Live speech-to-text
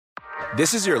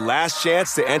This is your last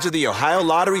chance to enter the Ohio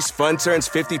Lottery's Fun Turns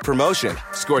 50 promotion.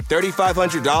 Score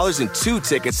 $3,500 and 2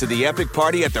 tickets to the epic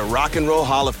party at the Rock and Roll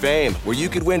Hall of Fame, where you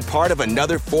could win part of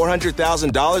another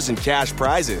 $400,000 in cash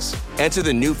prizes. Enter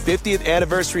the new 50th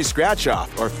anniversary scratch-off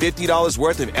or $50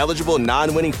 worth of eligible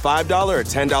non-winning $5 or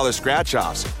 $10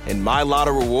 scratch-offs and My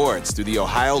Lotto rewards through the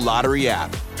Ohio Lottery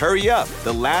app. Hurry up.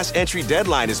 The last entry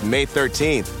deadline is May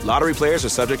 13th. Lottery players are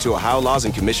subject to Ohio laws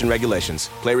and commission regulations.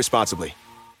 Play responsibly.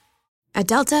 At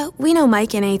Delta, we know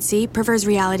Mike in 8C prefers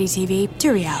reality TV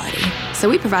to reality. So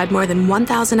we provide more than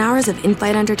 1,000 hours of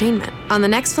in-flight entertainment. On the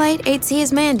next flight, 8C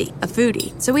is Mandy, a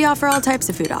foodie. So we offer all types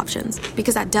of food options.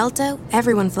 Because at Delta,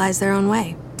 everyone flies their own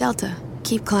way. Delta,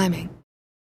 keep climbing.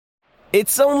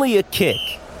 It's only a kick.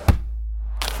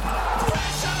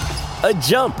 A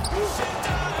jump.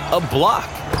 A block.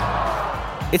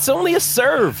 It's only a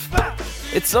serve.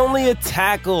 It's only a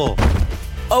tackle.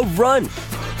 A run.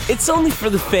 It's only for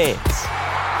the fans.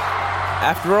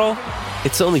 After all,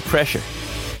 it's only pressure.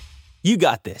 You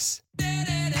got this.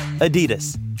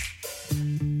 Adidas.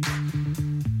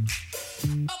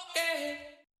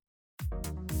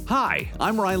 Hi,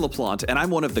 I'm Ryan LaPlante, and I'm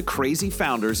one of the crazy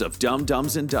founders of Dumb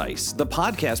Dumbs and Dice, the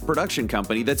podcast production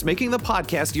company that's making the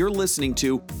podcast you're listening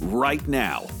to right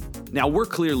now. Now, we're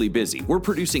clearly busy. We're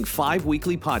producing 5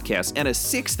 weekly podcasts and a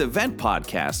 6th event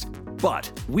podcast,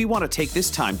 but we want to take this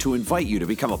time to invite you to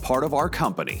become a part of our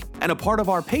company and a part of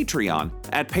our Patreon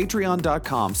at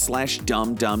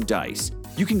patreon.com/dumbdumbdice.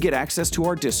 You can get access to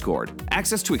our Discord,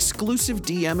 access to exclusive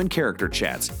DM and character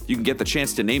chats. You can get the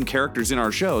chance to name characters in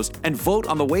our shows and vote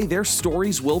on the way their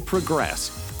stories will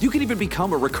progress. You can even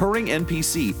become a recurring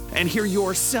NPC and hear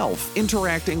yourself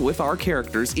interacting with our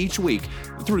characters each week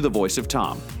through the voice of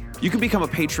Tom. You can become a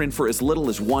patron for as little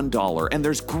as $1, and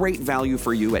there's great value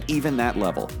for you at even that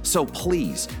level. So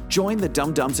please, join the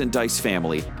Dumb Dumbs and Dice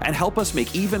family and help us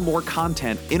make even more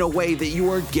content in a way that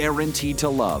you are guaranteed to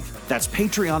love. That's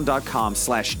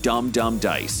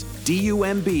patreon.com/dumbdumbdice.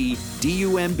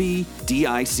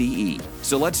 DUMBDICE.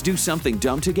 So let's do something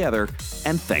dumb together,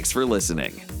 and thanks for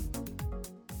listening.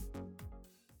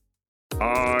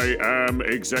 I am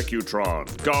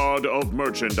Executron, god of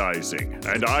merchandising,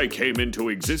 and I came into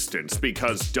existence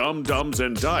because Dumb Dumbs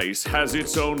and Dice has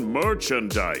its own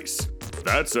merchandise.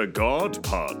 That's a god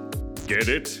pun. Get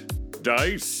it?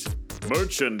 Dice?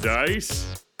 Merchandise?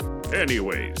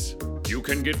 Anyways, you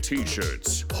can get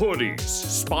t-shirts, hoodies,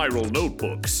 spiral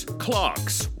notebooks,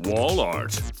 clocks, wall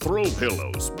art, throw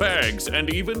pillows, bags,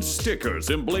 and even stickers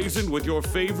emblazoned with your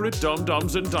favorite Dumb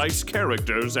Dumbs and Dice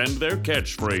characters and their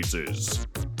catchphrases.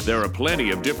 There are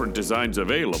plenty of different designs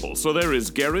available, so there is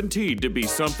guaranteed to be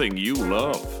something you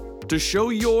love. To show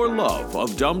your love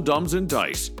of Dumb Dumbs and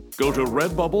Dice, go to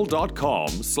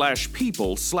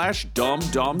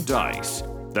redbubble.com/people/dumbdumbdice.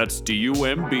 That's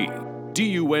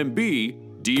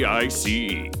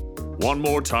DUMBDICE. One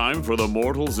more time for the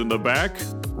mortals in the back.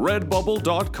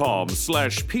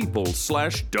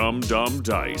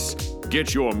 redbubble.com/people/dumbdumbdice.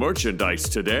 Get your merchandise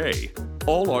today.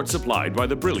 All art supplied by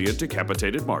the brilliant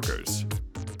Decapitated Markers.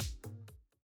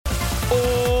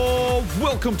 Oh,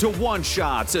 welcome to One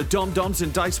Shots, a Dumb Dumbs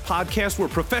and Dice podcast where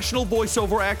professional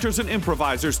voiceover actors and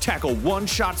improvisers tackle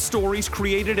one-shot stories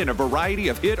created in a variety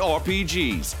of hit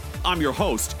RPGs. I'm your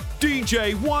host,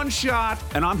 DJ One Shot,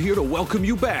 and I'm here to welcome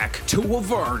you back to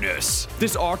Avernus.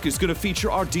 This arc is going to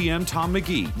feature our DM Tom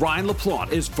McGee, Ryan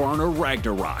LaPlante as Werner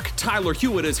Ragnarok, Tyler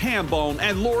Hewitt as Hambone,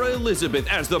 and Laura Elizabeth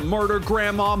as the murder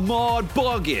grandma Maud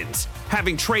Buggins.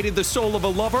 Having traded the soul of a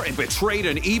lover and betrayed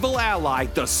an evil ally,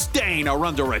 the Stain are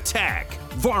under attack.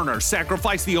 Werner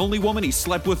sacrificed the only woman he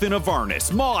slept with in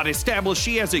Avernus. Maud established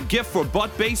she has a gift for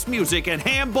butt-based music, and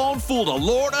Hambone fooled a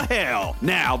lord of hell.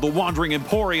 Now the Wandering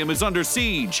Emporium is under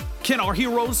siege. Can our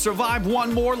heroes survive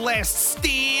one more last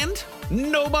stand?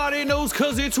 Nobody knows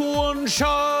 'cause it's One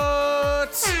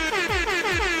Shots!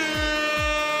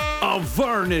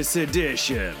 Avernus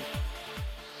edition.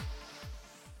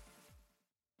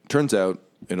 Turns out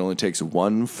it only takes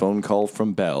one phone call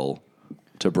from Belle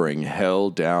to bring hell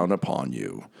down upon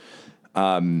you.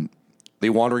 The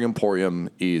Wandering Emporium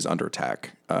is under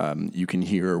attack. You can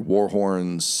hear war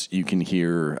horns. You can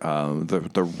hear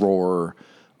the roar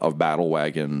of battle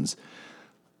wagons.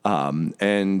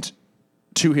 And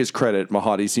to his credit,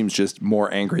 Mahadi seems just more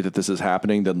angry that this is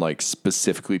happening than like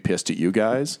specifically pissed at you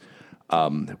guys.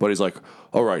 But he's like,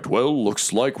 all right, well,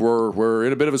 looks like we're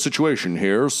in a bit of a situation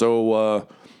here. So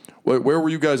where were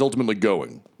you guys ultimately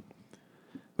going?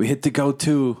 We had to go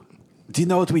to... Do you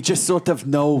know what? We just sort of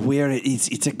know where it is.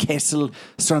 It's a castle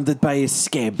surrounded by a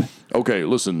skeb. Okay,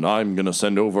 listen, I'm going to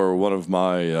send over one of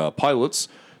my pilots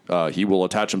He will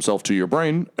attach himself to your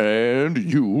brain, and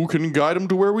you can guide him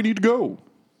to where we need to go.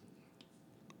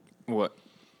 What?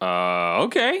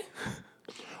 Okay.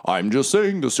 I'm just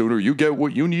saying, the sooner you get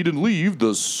what you need and leave,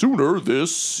 the sooner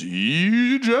this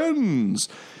siege ends.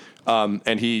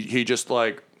 And he just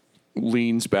like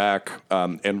leans back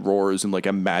and roars in like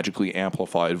a magically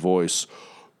amplified voice,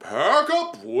 "Pack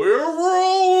up, we're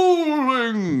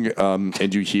rolling!"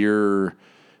 And you hear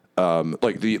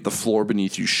like the floor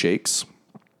beneath you shakes,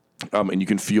 and you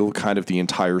can feel kind of the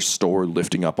entire store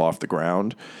lifting up off the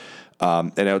ground.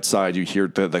 And outside, you hear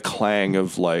the clang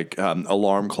of like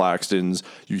alarm klaxons.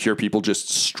 You hear people just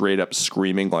straight up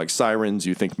screaming like sirens.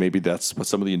 You think maybe that's what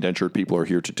some of the indentured people are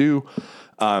here to do.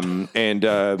 And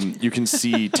you can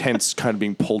see tents kind of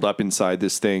being pulled up inside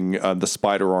this thing. The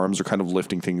spider arms are kind of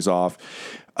lifting things off.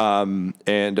 And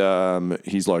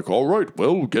he's like, "All right,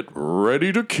 well, get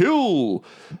ready to kill."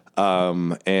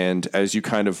 And as you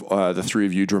kind of, the three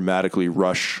of you dramatically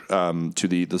rush to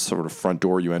the sort of front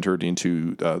door you entered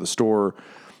into the store,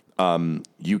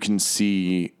 you can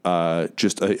see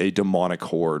just a demonic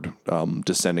horde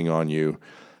descending on you,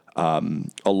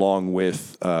 along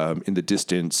with, in the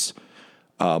distance,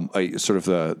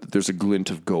 there's a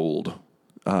glint of gold.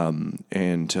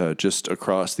 And just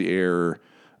across the air,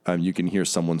 you can hear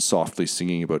someone softly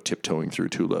singing about tiptoeing through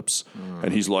tulips.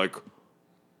 And he's like,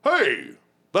 "Hey!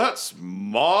 That's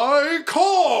my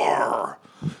car!"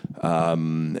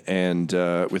 And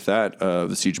with that,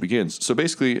 the siege begins. So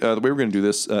basically, the way we're going to do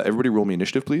this, everybody roll me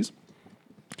initiative, please.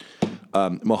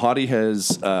 Mahadi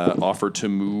has offered to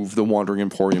move the Wandering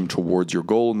Emporium towards your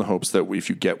goal in the hopes that if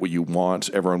you get what you want,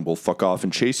 everyone will fuck off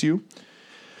and chase you.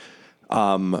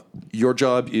 Your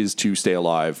job is to stay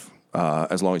alive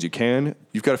as long as you can.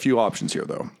 You've got a few options here,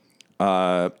 though.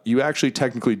 You actually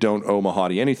technically don't owe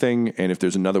Mahadi anything, and if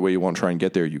there's another way you want to try and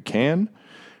get there, you can.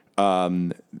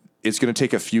 It's going to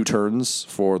take a few turns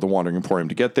for the Wandering Emporium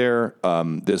to get there.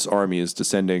 This army is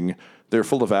descending. They're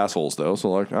full of assholes, though,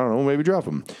 so like, I don't know, maybe drop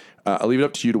them. I'll leave it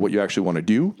up to you to what you actually want to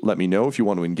do. Let me know if you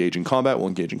want to engage in combat. We'll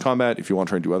engage in combat. If you want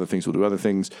to try and do other things, we'll do other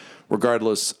things.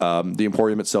 Regardless, the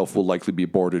Emporium itself will likely be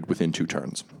boarded within 2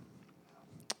 turns.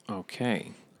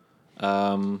 Okay.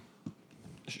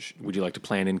 Would you like to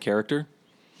plan in character?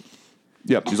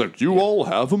 Yep. He's like, "You all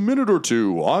have a minute or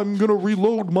two. I'm going to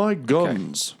reload my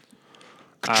guns."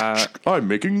 I'm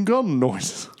making gun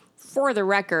noises. For the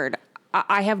record,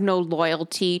 I have no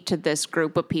loyalty to this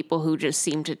group of people who just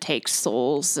seem to take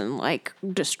souls and like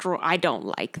destroy. I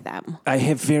don't like them. I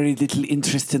have very little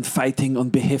interest in fighting on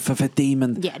behalf of a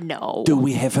demon. Yeah, no. Do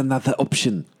we have another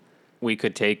option? We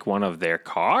could take one of their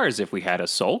cars if we had a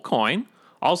soul coin.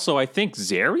 Also, I think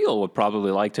Zariel would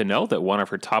probably like to know that one of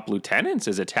her top lieutenants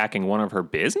is attacking one of her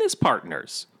business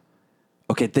partners.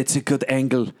 Okay, that's a good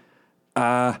angle.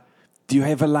 Do you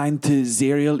have a line to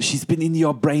Zariel? She's been in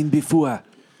your brain before.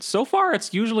 So far,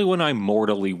 it's usually when I'm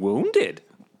mortally wounded.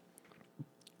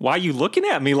 Why are you looking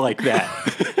at me like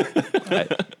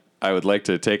that? I would like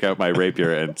to take out my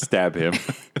rapier and stab him.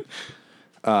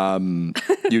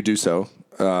 You do so.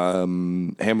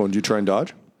 Hambo, do you try and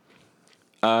dodge?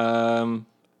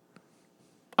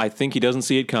 I think he doesn't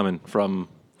see it coming from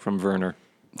Werner.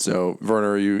 So,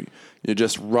 Werner, you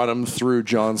just run him through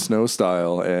Jon Snow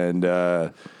style, and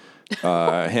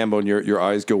Hambo, your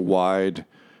eyes go wide.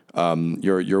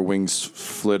 Your wings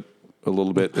flit a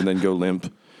little bit and then go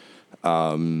limp.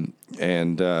 And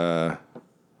you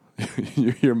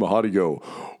hear Mahadi go,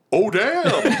 "Oh, damn!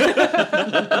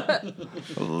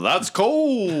 That's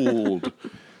cold!"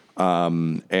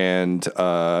 And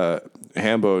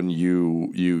Hambo,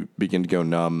 you begin to go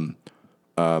numb.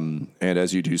 And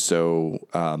as you do so,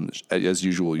 as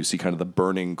usual, you see kind of the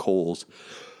burning coals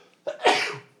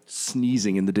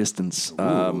sneezing in the distance.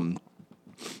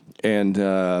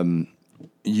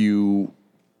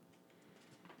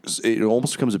 It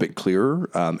almost becomes a bit clearer,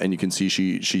 and you can see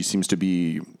she seems to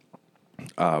be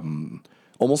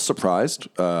almost surprised,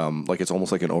 like it's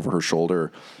almost like an over her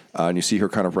shoulder, and you see her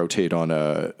kind of rotate on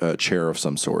a chair of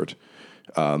some sort.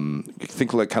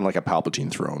 Think like kind of like a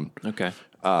Palpatine throne. Okay.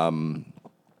 And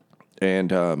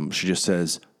she just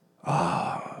says,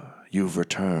 "You've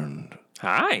returned.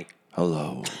 Hi.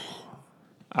 Hello."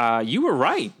 You were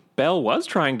right. Bell was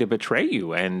trying to betray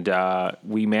you, and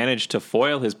we managed to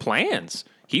foil his plans.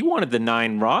 He wanted the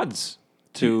 9 rods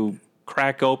to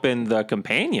crack open the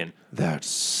companion. That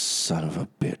son of a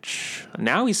bitch.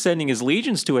 Now he's sending his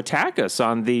legions to attack us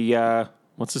on the,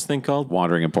 what's this thing called?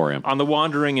 Wandering Emporium. On the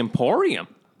Wandering Emporium.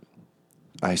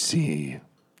 I see.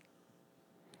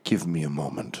 Give me a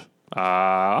moment.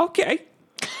 Okay.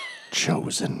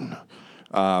 Chosen.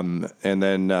 And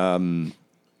then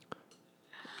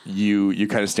You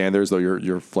kind of stand there as though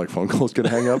your like phone call is going to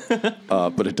hang up,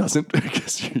 but it doesn't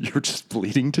because you're just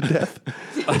bleeding to death.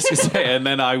 I was gonna say, and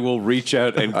then I will reach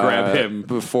out and grab him.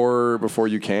 Before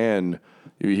you can,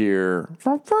 you hear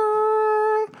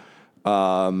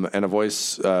and a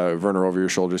voice, Werner, over your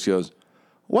shoulder just goes,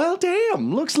 "Well,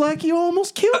 damn, looks like you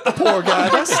almost killed the poor guy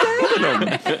by stabbing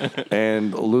him."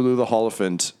 And Lulu the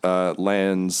Holophant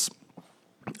lands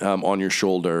on your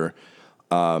shoulder,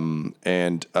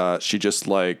 and she just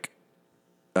like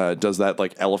does that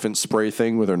like elephant spray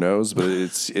thing with her nose, but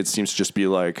it seems to just be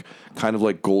like kind of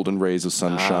like golden rays of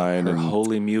sunshine Her and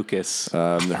holy mucus.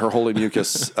 her holy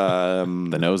mucus.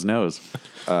 The nose.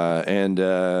 And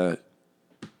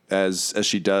as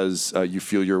she does, you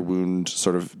feel your wound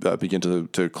sort of begin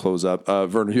to close up.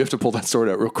 Werner, you have to pull that sword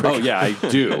out real quick. Oh yeah, I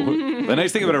do. The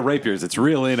nice thing about a rapier is it's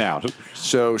real in out.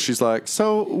 So she's like,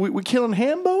 "So we killing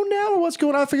Hambone now, or what's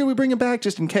going on? I figured we bring him back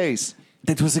just in case."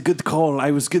 That was a good call.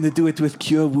 I was going to do it with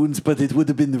cure wounds, but it would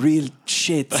have been real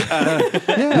shit.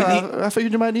 I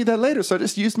figured you might need that later, so I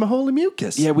just used my holy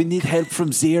mucus. Yeah, we need help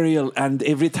from Zerial, and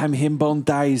every time Himbone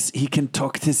dies, he can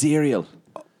talk to Zerial.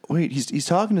 Wait, he's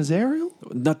talking to Zerial?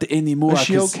 Not anymore. Is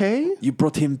she 'cause okay? You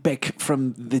brought him back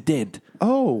from the dead.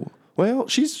 Oh, well,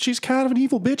 she's kind of an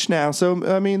evil bitch now, so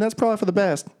I mean that's probably for the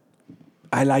best.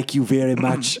 I like you very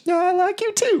much. Yeah, I like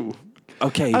you too.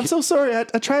 Okay. I'm so sorry. I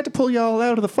tried to pull y'all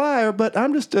out of the fire, but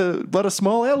I'm just but a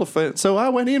small elephant. So I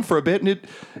went in for a bit, and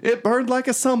it burned like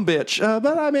a sumbitch.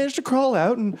 But I managed to crawl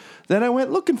out, and then I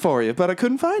went looking for you, but I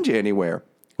couldn't find you anywhere.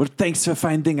 Well, thanks for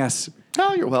finding us.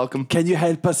 Oh, you're welcome. Can you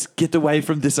help us get away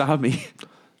from this army?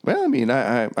 Well, I mean,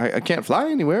 I can't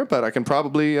fly anywhere, but I can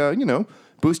probably,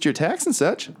 boost your attacks and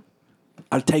such.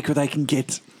 I'll take what I can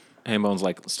get. Hambone's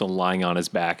like still lying on his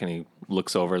back, and he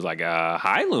looks over. Is like,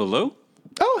 "Hi, Lulu.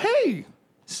 Oh, hey.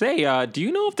 Say, do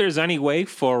you know if there's any way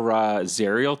for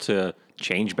Zerial to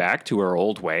change back to her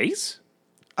old ways?"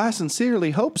 I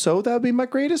sincerely hope so. That would be my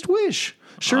greatest wish.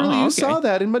 Surely you okay. saw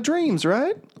that in my dreams,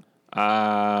 right?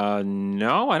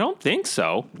 No, I don't think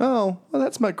so. Oh, well,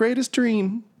 that's my greatest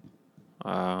dream.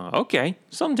 Okay,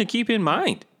 something to keep in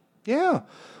mind. Yeah.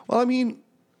 Well, I mean,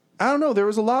 I don't know. There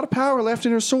was a lot of power left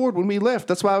in her sword when we left.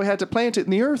 That's why we had to plant it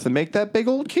in the earth and make that big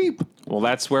old keep. Well,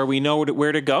 that's where we know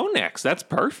where to go next. That's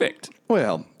perfect.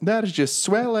 Well, that is just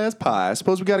swell as pie. I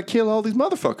suppose we got to kill all these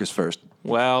motherfuckers first.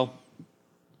 Well,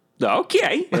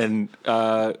 okay. And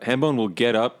Hambone will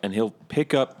get up and he'll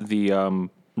pick up the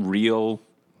real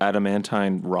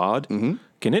adamantine rod. Mm-hmm.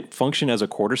 Can it function as a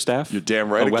quarterstaff? You're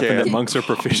damn right a it weapon can. that monks are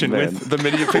proficient with. The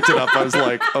minute you picked it up, I was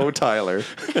like, "Oh, Tyler,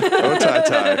 oh,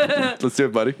 Ty. Let's do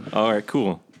it, buddy." All right,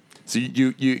 cool. So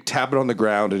you tap it on the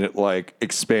ground and it like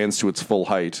expands to its full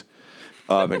height.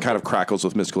 It kind of crackles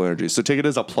with mystical energy. So take it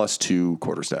as a +2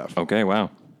 quarterstaff. Okay,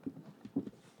 wow.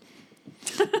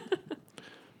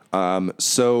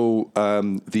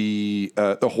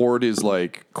 The horde is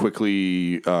like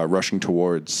quickly rushing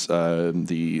towards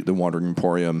the Wandering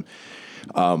Emporium,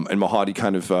 and Mahadi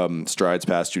kind of strides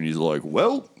past you and he's like,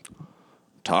 "Well,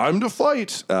 time to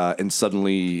fight!" And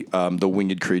suddenly, the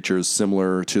winged creatures,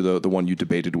 similar to the one you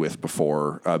debated with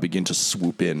before, begin to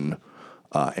swoop in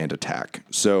and attack.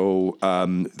 So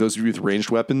those of you with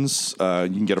ranged weapons, you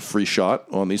can get a free shot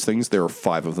on these things. There are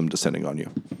 5 of them descending on you.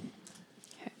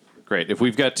 Great. If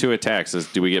we've got 2 attacks,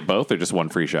 do we get both or just one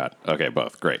free shot? Okay,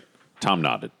 both. Great. Tom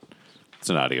nodded. It's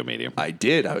an audio medium. I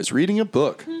did. I was reading a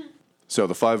book. So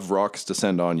the 5 rocks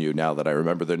descend on you now that I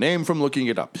remember their name from looking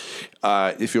it up.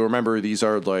 If you remember, these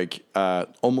are like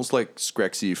almost like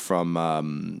Skrexy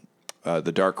from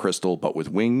the Dark Crystal, but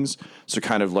with wings. So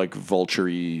kind of like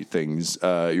vulture-y things.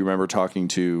 You remember talking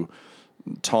to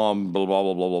Tom, blah, blah,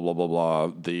 blah, blah, blah, blah, blah,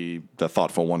 blah, the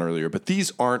thoughtful one earlier. But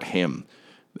these aren't him.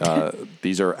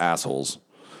 These are assholes.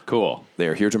 Cool. They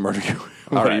are here to murder you.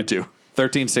 All right. You do.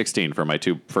 13, 16 for my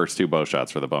first two bow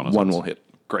shots for the bonus. One ones. will hit.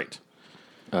 Great.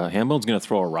 Hambone's going to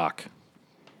throw a rock.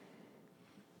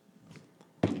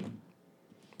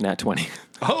 Nat 20.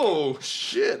 Oh,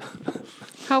 shit.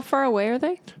 How far away are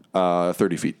they?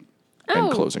 30 feet.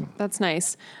 And closing. That's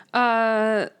nice.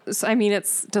 So, I mean,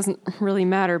 it doesn't really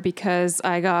matter because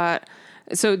I got...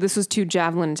 So this was 2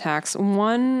 javelin attacks.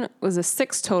 One was a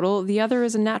 6 total. The other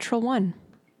is a natural 1.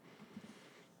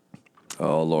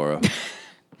 Oh, Laura.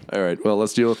 All right. Well,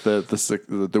 let's deal with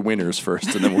the winners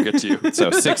first, and then we'll get to you.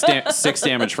 So 6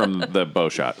 damage from the bow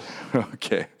shot.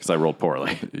 Okay. Because I rolled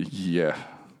poorly. Yeah.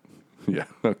 Yeah.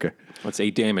 Okay. That's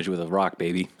 8 damage with a rock,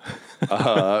 baby.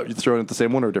 You throwing at the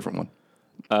same one or a different one?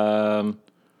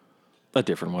 A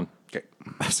different one. Okay.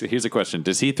 So here's a question.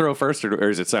 Does he throw first or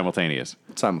is it simultaneous?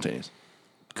 Simultaneous.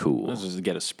 Cool. Let's just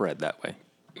get a spread that way.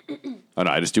 Oh,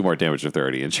 no. I just do more damage if they're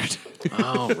already injured.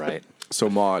 Oh, right. So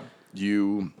Maud,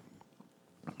 you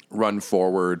run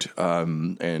forward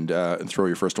and throw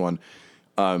your first one.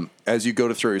 As you go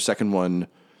to throw your second one,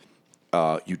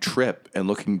 you trip, and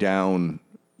looking down,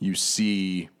 you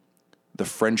see the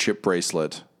friendship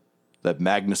bracelet that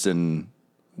Magnuson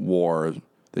wore.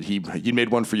 That he made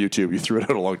one for you too. You threw it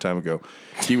out a long time ago.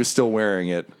 He was still wearing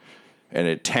it, and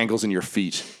it tangles in your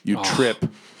feet. You trip,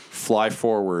 fly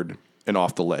forward, and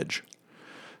off the ledge.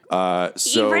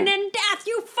 Even in death,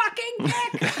 you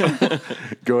fucking dick!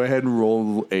 Go ahead and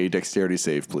roll a dexterity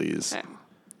save, please. Okay.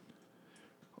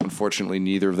 Unfortunately,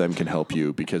 neither of them can help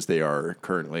you because they are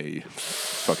currently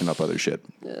fucking up other shit.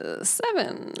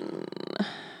 7.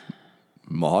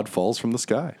 Maud falls from the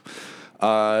sky.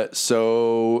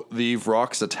 So the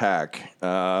Vrock's attack.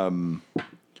 One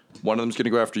of them's going to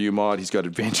go after you, Maud. He's got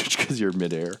advantage because you're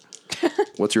midair.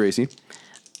 What's your AC?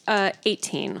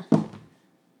 18.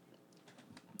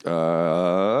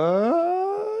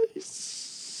 He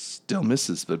still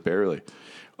misses, but barely.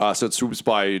 So it swoops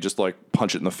by, you just like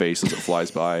punch it in the face as it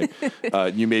flies by.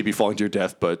 You may be falling to your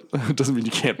death, but it doesn't mean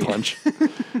you can't punch.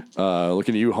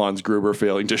 Looking at you, Hans Gruber,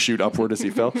 failing to shoot upward as he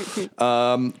fell.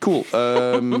 Cool.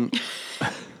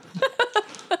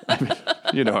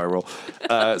 You know how I roll.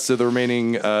 So the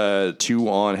remaining 2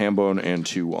 on Hambone and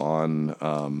 2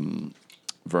 on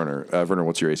Werner. Werner,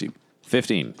 what's your AC?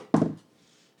 15.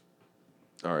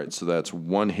 All right, so that's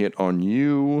 1 hit on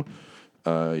you.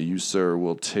 You, sir,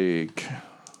 will take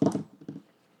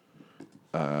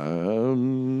 8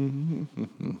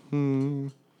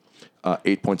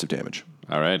 points of damage.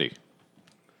 Alrighty.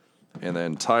 And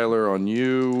then Tyler, on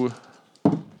you.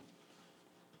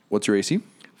 What's your AC?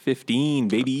 15,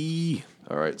 baby.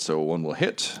 All right, so 1 will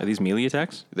hit. Are these melee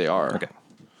attacks? They are. Okay.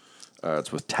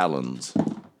 It's with talons.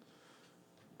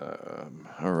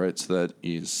 All right, so that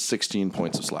is 16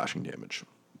 points of slashing damage.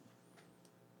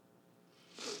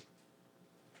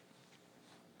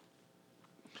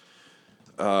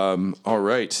 All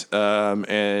right.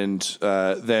 And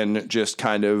then just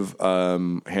kind of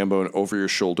Hambone over your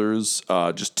shoulders,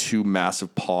 just 2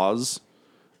 massive paws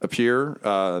appear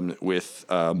with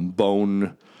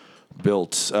bone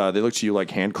built. They look to you like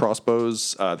hand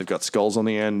crossbows. They've got skulls on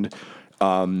the end.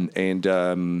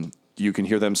 And you can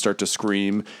hear them start to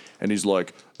scream. And he's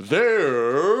like,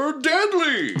 "They're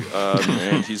deadly!"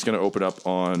 And he's going to open up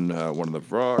on one of the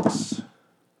rocks.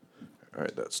 All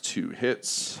right, that's 2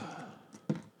 hits.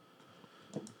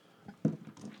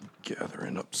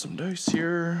 Gathering up some dice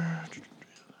here.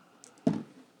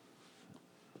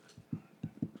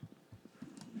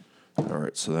 All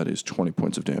right, so that is 20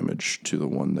 points of damage to the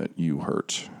one that you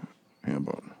hurt,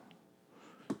 Hambone.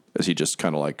 As he just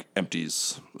kind of like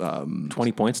empties.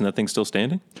 20 points and that thing's still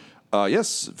standing?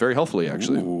 Yes, very healthily,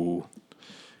 actually. Ooh.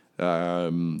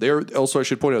 They're also, I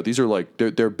should point out, these are like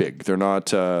they're big. They're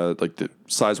not like the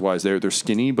size wise. They're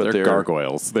skinny, but They're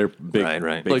gargoyles. They're big,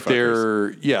 Right. big like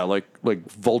fuckers. they're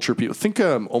like vulture people. Think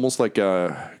almost like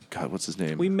God, what's his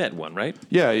name? We met one, right?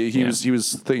 Yeah, he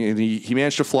was thinking he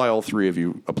managed to fly all 3 of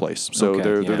you a place. So Okay,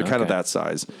 they're yeah, kind of okay. that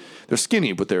size. They're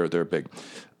skinny, but they're big.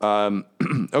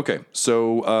 Okay,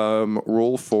 so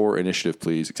roll for initiative,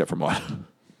 please, except for Maud.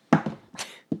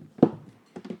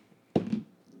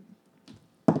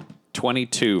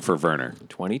 22 for Werner.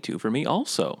 22 for me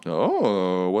also.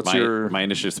 Oh, what's My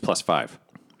initiative's +5.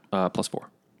 +4.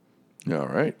 All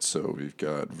right, so we've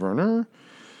got Werner,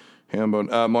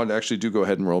 Hambone. Maud, actually, do go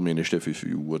ahead and roll me initiative if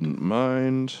you wouldn't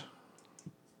mind.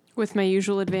 With my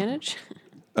usual advantage?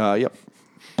 Yep.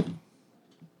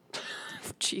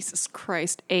 Jesus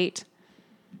Christ, 8.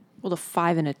 Rolled a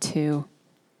 5 and a 2.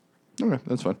 Okay,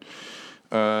 that's fine.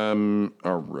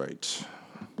 All right.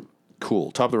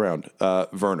 Cool. Top of the round,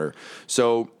 Werner.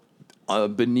 So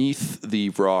beneath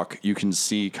the rock, you can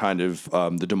see kind of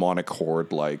the demonic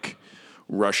horde like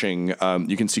rushing.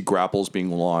 You can see grapples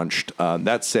being launched.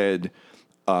 That said,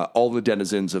 all the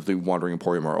denizens of the Wandering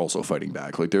Emporium are also fighting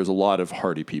back. Like there's a lot of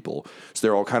hardy people, so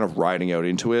they're all kind of riding out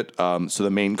into it. So the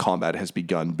main combat has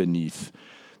begun beneath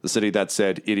the city. That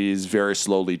said, it is very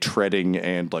slowly treading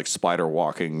and like spider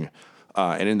walking.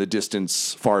 And in the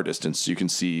distance, far distance, you can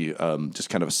see just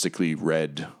kind of a sickly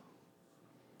red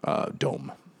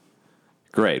dome.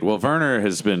 Great. Well, Werner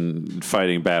has been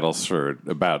fighting battles for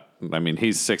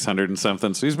he's 600 and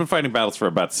something, so he's been fighting battles for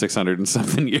about 600 and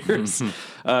something years.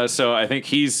 So I think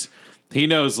he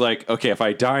knows, like, okay, if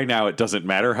I die now, it doesn't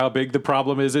matter how big the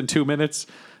problem is in 2 minutes.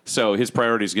 So his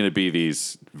priority is going to be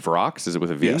these Vrocks. Is it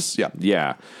with a V? Yes. Yeah.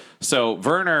 Yeah. So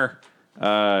Werner,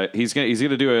 he's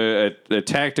gonna do a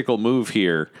tactical move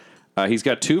here. He's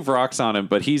got 2 Vrocks on him,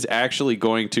 but he's actually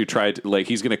going to try to, like,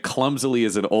 he's going to clumsily,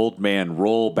 as an old man,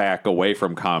 roll back away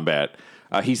from combat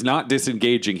He's not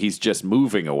disengaging, he's just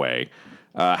moving away.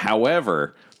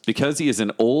 However, because he is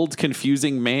an old,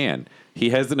 confusing man,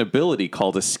 he has an ability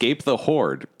called Escape the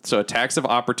Horde, so attacks of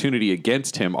opportunity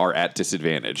against him are at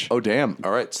disadvantage. Oh, damn.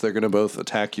 All right, so they're going to both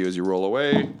attack you as you roll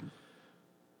away.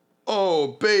 Oh,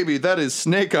 baby, that is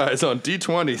Snake Eyes on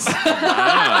D20s.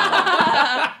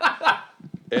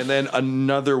 And then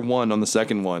another one on the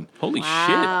second one. Holy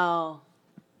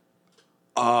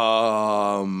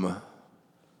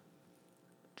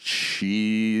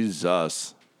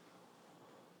Jesus.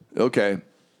 Okay.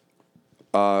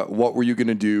 What were you going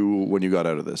to do when you got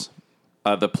out of this?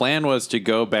 The plan was to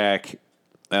go back,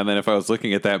 and then if I was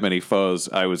looking at that many foes,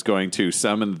 I was going to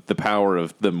summon the power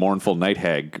of the mournful night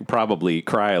hag, probably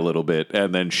cry a little bit,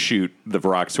 and then shoot the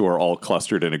Vrox who are all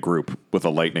clustered in a group with a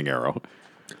lightning arrow.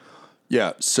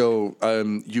 Yeah, so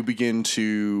you begin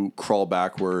to crawl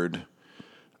backward,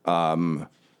 and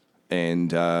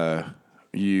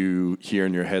you hear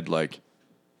in your head, like,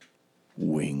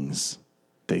 wings.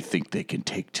 They think they can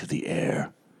take to the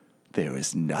air. There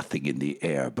is nothing in the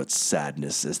air but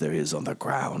sadness as there is on the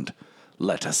ground.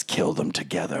 Let us kill them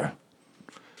together.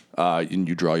 And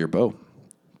you draw your bow.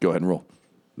 Go ahead and roll.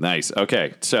 Nice.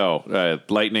 Okay, so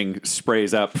lightning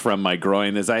sprays up from my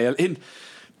groin as I yell, in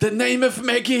the name of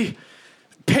Maggie,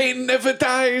 pain never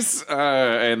dies.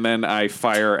 And then I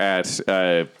fire at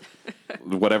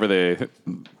whatever the...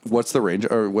 What's the range,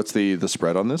 or what's the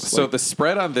spread on this? So the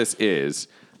spread on this is...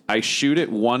 I shoot at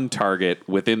one target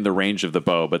within the range of the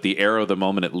bow, but the arrow, the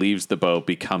moment it leaves the bow,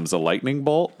 becomes a lightning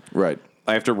bolt. Right.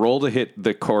 I have to roll to hit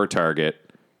the core target.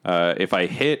 If I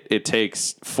hit, it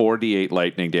takes 4d8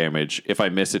 lightning damage. If I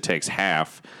miss, it takes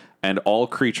half. And all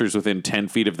creatures within 10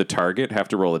 feet of the target have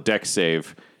to roll a dex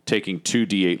save, taking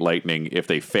 2d8 lightning if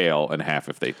they fail and half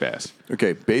if they pass.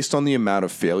 Okay, based on the amount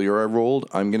of failure I rolled,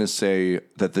 I'm going to say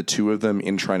that the two of them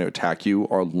in trying to attack you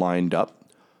are lined up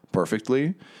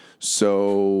perfectly.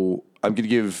 So I'm going to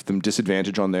give them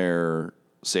disadvantage on their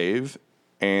save,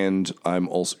 and I'm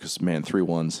also, because, man, 3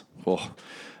 1s. Well,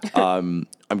 I'm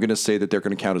going to say that they're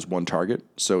going to count as one target.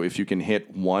 So if you can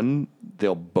hit one,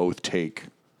 they'll both take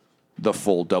the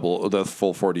full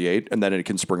 48, and then it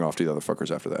can spring off to the other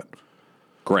fuckers after that.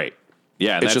 Great.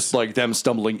 Yeah, it's just like them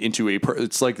stumbling into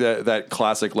it's like that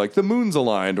classic, like the moon's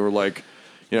aligned, or like,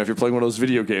 you know, if you're playing one of those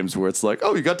video games where it's like,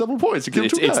 oh, you got double points, you kill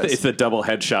two guys. It's the double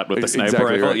headshot with the sniper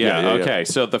exactly rifle. Right. Yeah, okay. Yeah.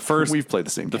 So the first... We've played the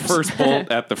same games. The first bolt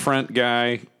at the front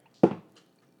guy...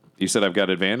 You said I've got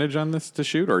advantage on this to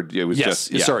shoot? Or it was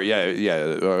just... Yeah. Sorry,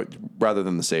 yeah. Rather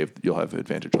than the save, you'll have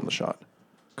advantage on the shot.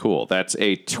 Cool. That's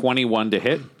a 21 to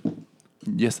hit.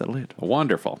 Yes, that'll hit.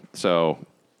 Wonderful. So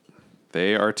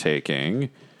they are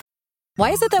taking...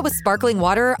 Why is it that with sparkling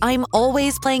water, I'm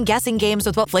always playing guessing games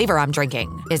with what flavor I'm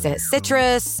drinking? Is it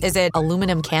citrus? Is it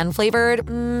aluminum can flavored?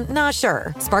 Not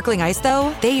sure. Sparkling ice,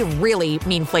 though, they really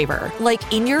mean flavor.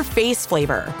 Like in-your-face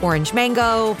flavor. Orange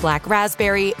mango, black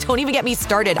raspberry. Don't even get me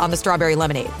started on the strawberry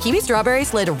lemonade. Kiwi Strawberry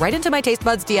slid right into my taste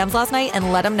buds DMs last night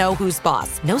and let them know who's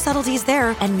boss. No subtleties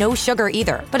there, and no sugar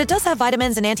either. But it does have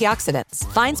vitamins and antioxidants.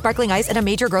 Find sparkling ice at a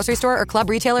major grocery store or club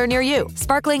retailer near you.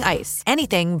 Sparkling ice.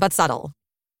 Anything but subtle.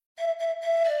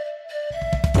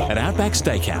 At Outback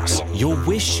Steakhouse, your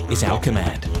wish is our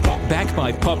command. Backed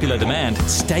by popular demand,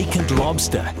 steak and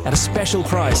lobster at a special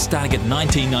price starting at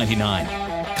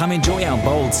 $19.99. Come enjoy our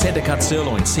bold center-cut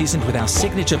sirloin seasoned with our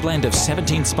signature blend of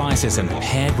 17 spices and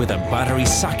paired with a buttery,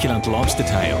 succulent lobster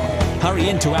tail. Hurry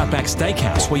into Outback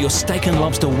Steakhouse where your steak and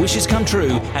lobster wishes come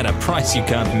true at a price you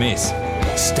can't miss.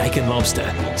 Steak and lobster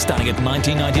starting at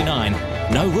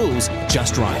 $19.99. No rules,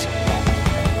 just right.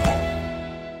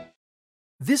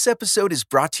 This episode is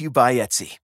brought to you by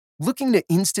Etsy. Looking to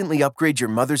instantly upgrade your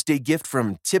Mother's Day gift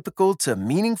from typical to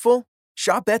meaningful?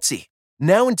 Shop Etsy.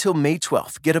 Now until May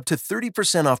 12th, get up to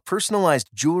 30% off personalized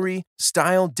jewelry,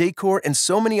 style, decor, and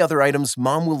so many other items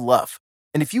Mom will love.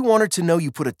 And if you want her to know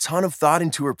you put a ton of thought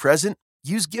into her present,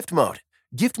 use Gift Mode.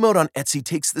 Gift Mode on Etsy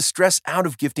takes the stress out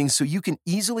of gifting so you can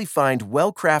easily find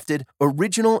well-crafted,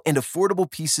 original, and affordable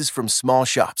pieces from small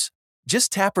shops.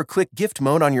 Just tap or click Gift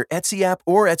Mode on your Etsy app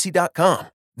or Etsy.com.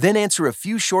 Then answer a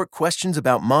few short questions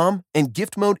about Mom, and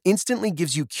Gift Mode instantly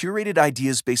gives you curated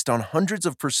ideas based on hundreds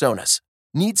of personas.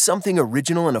 Need something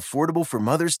original and affordable for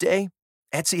Mother's Day?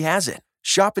 Etsy has it.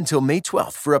 Shop until May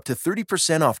 12th for up to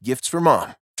 30% off gifts for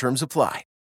Mom. Terms apply.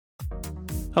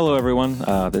 Hello, everyone.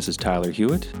 This is Tyler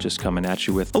Hewitt, just coming at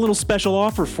you with a little special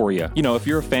offer for you. You know, if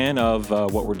you're a fan of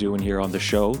what we're doing here on the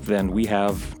show, then we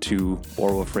have, to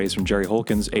borrow a phrase from Jerry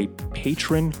Holkins, a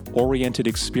patron-oriented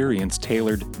experience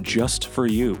tailored just for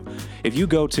you. If you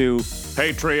go to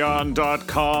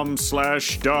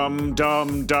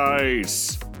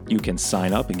patreon.com/dumdumdice. you can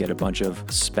sign up and get a bunch of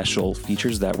special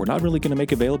features that we're not really going to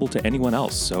make available to anyone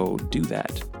else. So do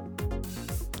that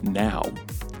now.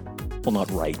 Well, not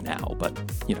right now, but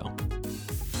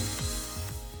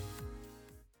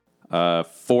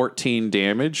 14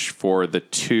 damage for the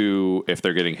 2 if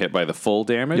they're getting hit by the full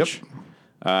damage. Yep.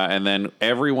 And then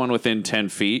everyone within 10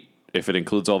 feet, if it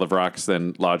includes all the Vrox,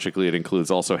 then logically it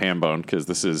includes also Hambone, because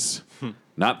this is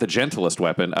not the gentlest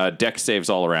weapon. Dex saves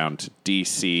all around,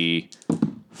 DC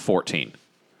 14.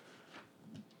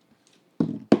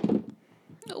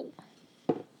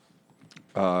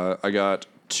 I got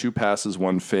 2 passes,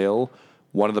 1 fail.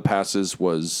 One of the passes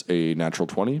was a natural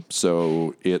 20,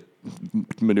 so it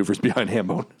maneuvers behind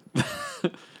Hambone.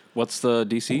 What's the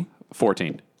DC?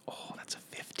 14. Oh, that's a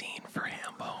 15 for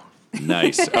Hambone.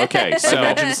 Nice. Okay, so I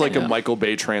imagine it's like a Michael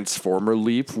Bay Transformer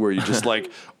leap where you just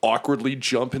like awkwardly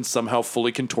jump and somehow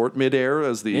fully contort midair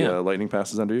as the lightning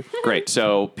passes under you. Great.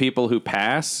 So people who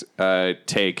pass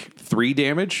take 3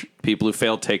 damage. People who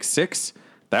fail take 6.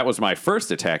 That was my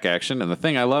first attack action, and the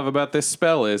thing I love about this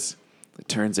spell is it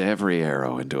turns every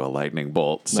arrow into a lightning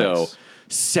bolt. Nice. So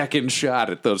second shot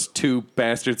at those 2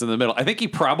 bastards in the middle. I think he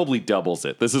probably doubles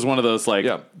it. This is one of those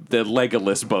the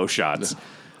Legolas bow shots.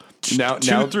 Now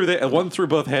One through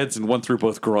both heads and one through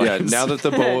both groins. Yeah, now that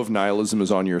the bow of nihilism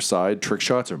is on your side, trick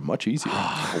shots are much easier.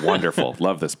 Wonderful.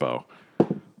 Love this bow.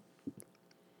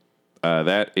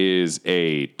 That is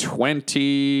a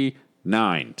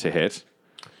 29 to hit.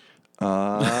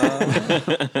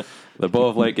 The bow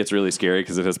of light gets really scary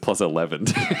because it has plus 11.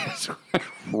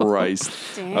 Christ.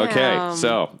 Damn. Okay,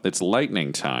 so it's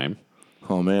lightning time.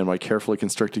 Oh man, my carefully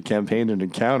constructed campaign and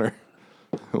encounter.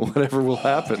 Whatever will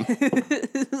happen.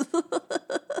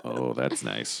 Oh, that's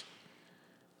nice.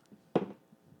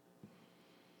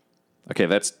 Okay,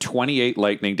 that's 28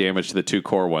 lightning damage to the 2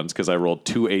 core ones because I rolled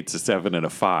 2 8s, a 7, and a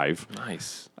 5.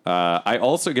 Nice. I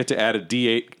also get to add a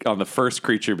D8 on the first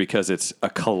creature because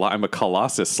I'm a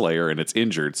Colossus Slayer and it's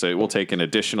injured, so it will take an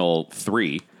additional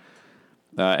 3.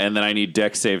 And then I need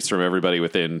dex saves from everybody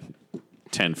within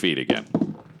 10 feet again.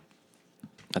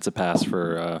 That's a pass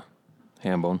for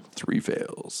Hambone. 3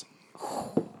 fails.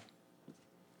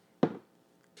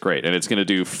 Great, and it's going to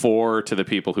do 4 to the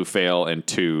people who fail and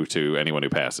 2 to anyone who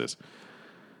passes.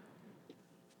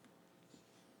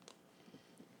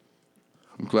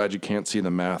 I'm glad you can't see the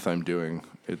math I'm doing.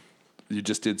 You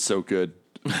just did so good.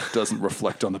 It doesn't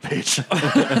reflect on the page.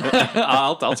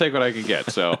 I'll take what I can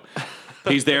get. So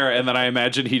he's there, and then I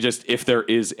imagine if there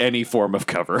is any form of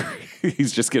cover,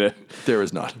 he's just going to... There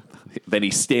is not. Then he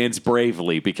stands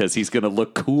bravely because he's going to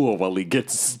look cool while he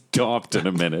gets stomped in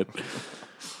a minute.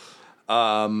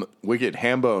 Wicked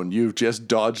Hambone, you've just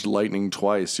dodged lightning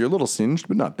twice. You're a little singed,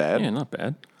 but not bad. Yeah, not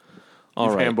bad. All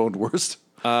right. Hamboned worst.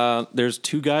 There's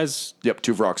 2 guys. Yep,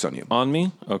 2 Vrox on you. On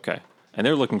me? Okay. And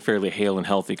they're looking fairly hale and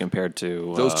healthy compared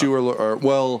to... Those 2 are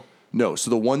well, no. So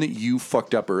the one that you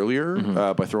fucked up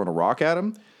earlier by throwing a rock at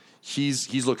him,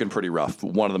 he's looking pretty rough.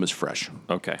 One of them is fresh.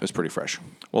 Okay. It's pretty fresh.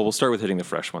 Well, we'll start with hitting the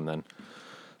fresh one then.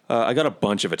 I got a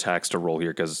bunch of attacks to roll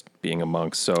here because being a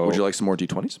monk, so... Would you like some more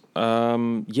D20s?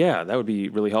 Yeah, that would be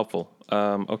really helpful.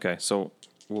 Okay, so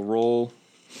we'll roll...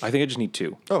 I think I just need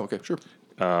 2. Oh, okay, sure.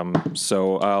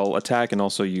 So I'll attack and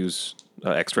also use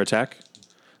extra attack.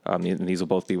 And these will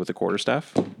both be with the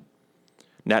quarterstaff.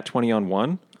 Nat 20 on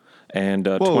one, and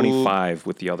 25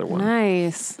 with the other one.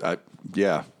 Nice.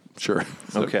 Yeah, sure.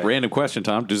 Okay. Random question,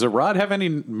 Tom. Does a rod have any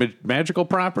magical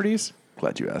properties?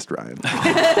 Glad you asked, Ryan.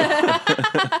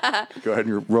 Go ahead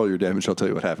and roll your damage. I'll tell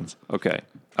you what happens. Okay.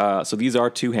 So these are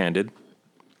two-handed.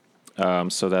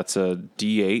 So that's a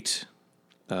D8.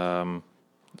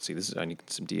 Let's see. I need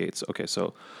some D8s. Okay.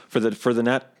 So for the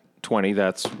nat 20,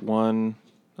 that's 1.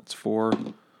 That's 4.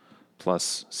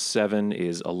 Plus 7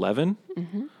 is 11.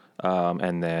 Mm-hmm.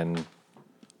 And then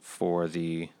for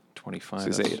the 25, So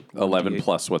that's 11 D8.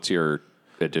 plus. What's your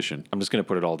addition? I'm just going to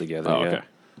put it all together. Oh, yeah.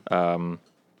 okay.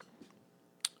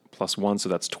 Plus 1, so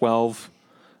that's 12.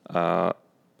 And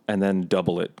then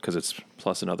double it because it's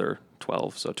plus another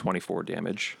 12, so 24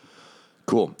 damage.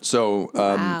 Cool. So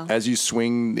Wow. as you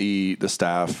swing the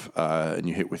staff and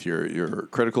you hit with your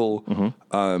critical,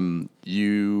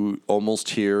 you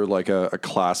almost hear like a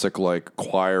classic like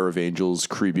choir of angels,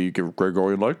 creepy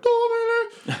Gregorian like.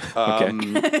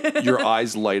 Your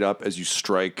eyes light up as you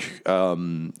strike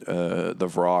the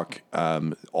Vrock.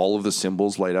 All of the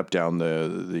symbols light up down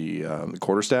the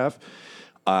quarterstaff.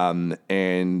 And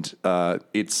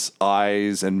its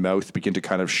eyes and mouth begin to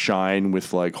kind of shine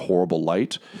with like horrible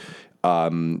light.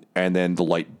 And then the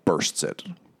light bursts it.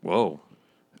 Whoa.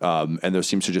 And there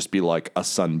seems to just be like a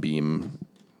sunbeam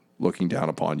looking down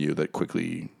upon you that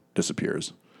quickly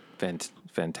disappears.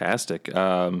 Fantastic.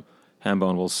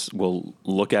 Hambone will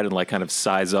look at it and like kind of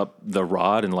size up the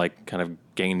rod and like kind of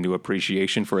gain new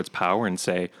appreciation for its power and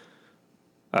say,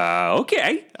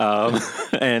 okay.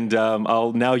 And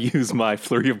I'll now use my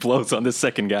flurry of blows on this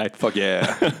second guy. Fuck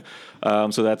yeah.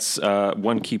 So that's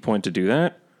 1 key point to do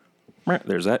that. Right,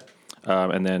 there's that.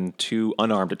 And then 2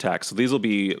 unarmed attacks. So these will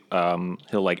be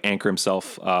he'll like anchor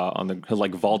himself he'll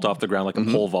like vault off the ground like a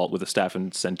pole vault with a staff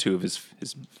and send 2 of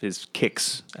his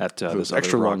kicks at this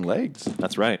extra other rock. long legs.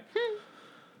 That's right.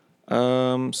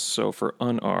 So for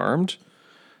unarmed,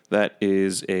 that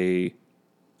is a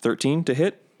 13 to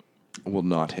hit. Will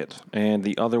not hit. And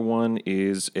the other one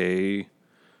is a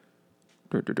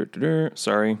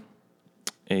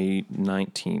a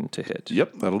 19 to hit.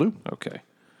 Yep, that'll do. Okay.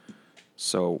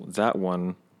 So that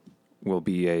one will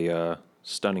be a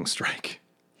stunning strike.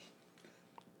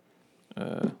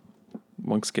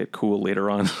 Monks get cool later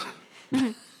on.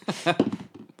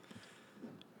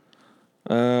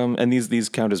 And these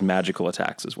count as magical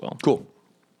attacks as well. Cool.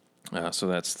 So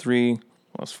that's 3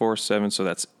 plus 4, 7. So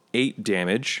that's 8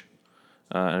 damage.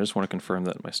 I just want to confirm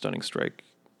that my stunning strike.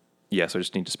 Yes, I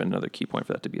just need to spend another key point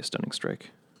for that to be a stunning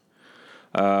strike.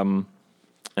 And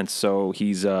so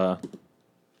he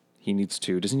needs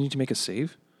to. Does he need to make a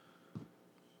save?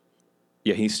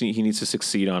 Yeah, he needs to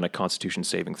succeed on a Constitution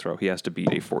saving throw. He has to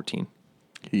beat a 14.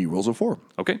 He rolls a 4.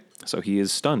 Okay, so he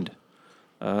is stunned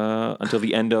until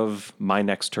the end of my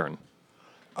next turn.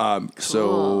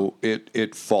 So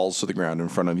it falls to the ground in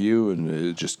front of you, and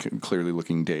it's just clearly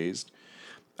looking dazed.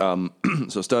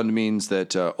 So stunned means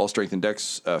that all strength and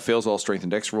dex fails all strength and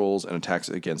dex rolls, and attacks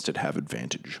against it have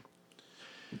advantage.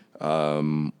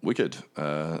 Wicked.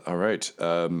 All right.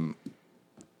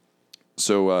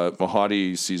 So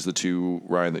Mahadi sees the 2,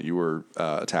 Ryan, that you were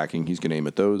attacking. He's going to aim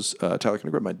at those. Tyler, can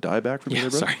I grab my die back from you there,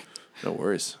 bro? Sorry. No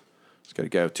worries. Just got a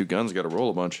guy with 2 guns. Got to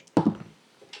roll a bunch.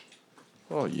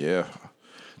 Oh, yeah.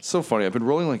 It's so funny. I've been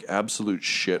rolling like absolute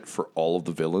shit for all of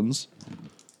the villains.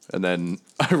 And then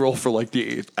I roll for like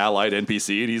the allied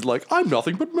NPC, and he's like, I'm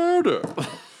nothing but murder.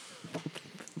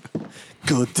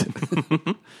 Good.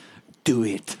 Do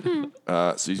it.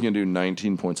 So he's going to do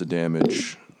 19 points of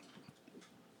damage.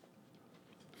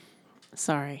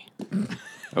 Sorry.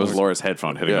 That was Laura's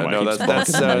headphone hitting him. No,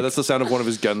 that's the sound of one of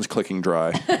his guns clicking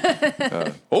dry.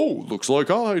 Looks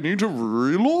like I need to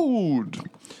reload.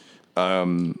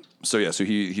 So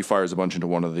he fires a bunch into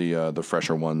one of the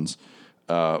fresher ones,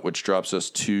 which drops us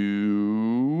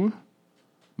to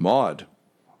Maud.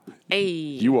 Hey.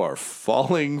 You are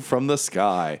falling from the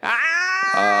sky.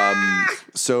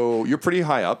 So you're pretty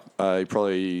high up,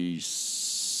 probably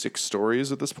 6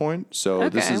 stories at this point. So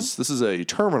Okay. this is a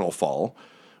terminal fall.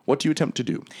 What do you attempt to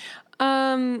do?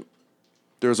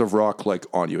 There's a rock like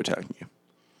on you attacking you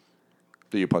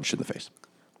that you punched in the face.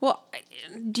 Well,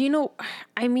 do you know,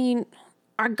 I mean,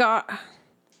 I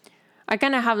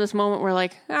kind of have this moment where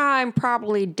like, I'm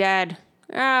probably dead.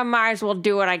 Might as well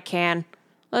do what I can.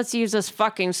 Let's use this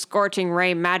fucking scorching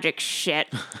ray magic shit.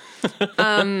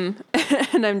 And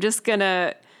I'm just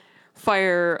gonna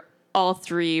fire all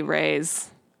 3 rays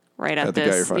right at the guy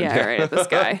you're this. fighting. Yeah, right at this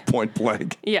guy. Point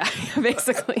blank. Yeah,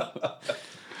 basically.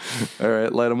 All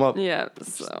right, light him up. Yeah.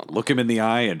 So Look him in the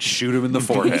eye and shoot him in the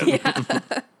forehead.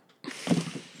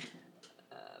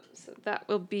 so that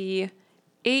will be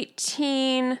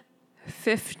 18,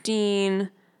 15,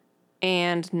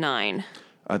 and 9.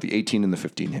 The 18 and the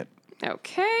 15 hit.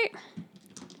 Okay.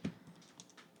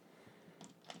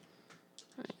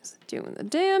 Just doing the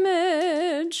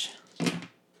damage.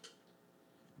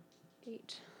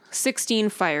 16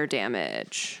 fire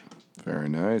damage. Very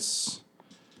nice.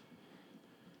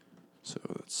 So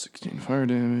that's 16 fire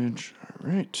damage. All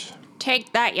right.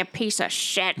 Take that, you piece of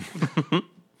shit.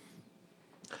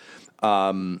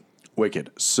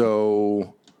 Wicked.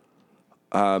 So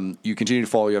you continue to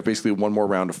fall. You have basically one more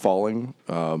round of falling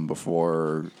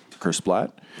before Curse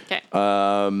Splat. Okay.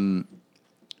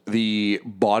 The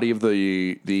body of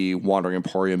the Wandering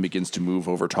Emporium begins to move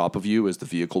over top of you as the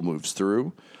vehicle moves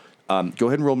through. Go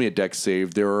ahead and roll me a dex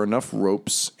save. There are enough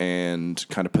ropes and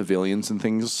kind of pavilions and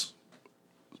things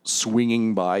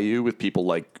swinging by you with people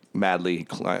like madly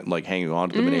like hanging on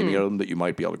to them and aiming at them that you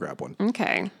might be able to grab one.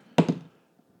 Okay.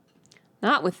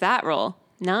 Not with that roll.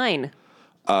 9.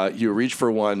 You reach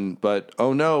for one, but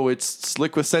oh no, it's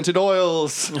Slick with Scented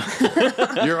Oils.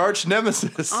 Your arch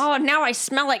nemesis. Oh, now I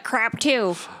smell like crap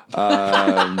too.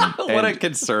 What a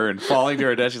concern. Falling to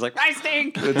her death, she's like, I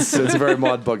stink. It's a very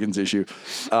Maud Buggins issue.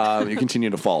 You continue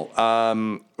to fall,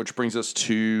 which brings us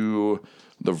to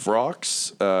the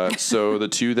Vrox. So the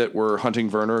 2 that were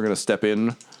hunting Werner are going to step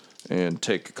in and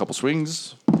take a couple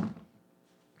swings.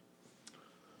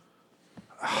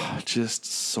 Just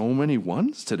so many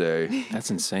ones today.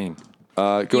 That's insane.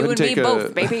 Go ahead and take me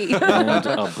both, baby. And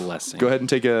a blessing. Go ahead and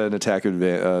take an attack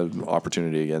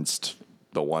opportunity against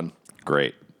the one.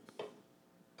 Great.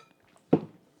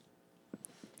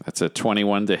 That's a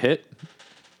 21 to hit.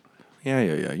 Yeah,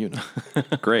 you know.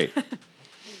 Great.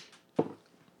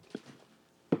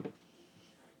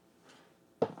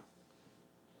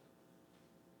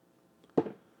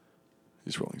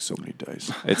 He's rolling so many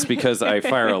dice. It's because I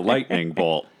fire a lightning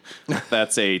bolt.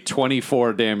 That's a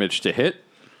 24 damage to hit.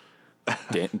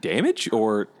 Damage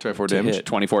or 24 damage? hit?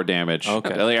 24 damage.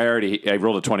 Okay. I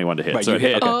rolled a 21 to hit. Right, so you it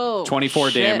hit. hit. Okay. Oh,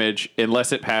 24 shit. damage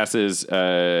unless it passes,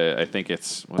 I think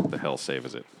it's, what the hell save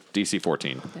is it? DC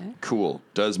 14. Cool.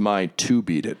 Does my 2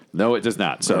 beat it? No, it does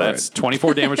not. So All that's right.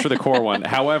 24 damage for the core one.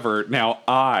 However, now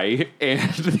I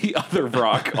and the other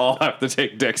Vrock all have to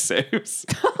take dex saves.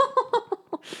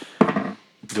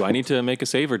 Do I need to make a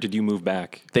save, or did you move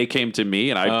back? They came to me,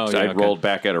 and I rolled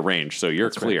back at a range, so you're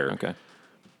clear. Right. Okay.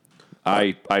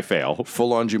 I fail.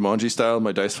 Full on Jumanji style,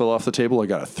 my dice fell off the table. I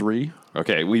got a 3.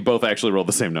 Okay, we both actually rolled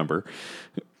the same number.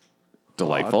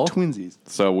 Delightful. Twinsies.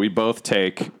 So we both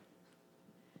take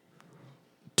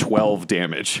 12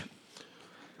 damage.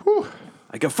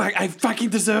 I fucking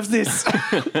deserve this.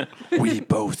 We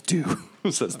both do,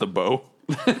 says the bow.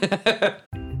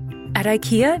 At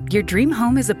IKEA, your dream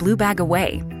home is a blue bag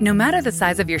away. No matter the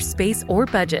size of your space or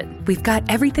budget, we've got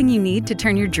everything you need to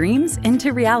turn your dreams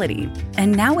into reality.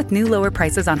 And now with new lower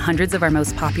prices on hundreds of our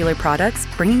most popular products,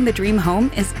 bringing the dream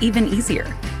home is even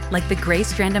easier. Like the gray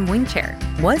Strandom wing chair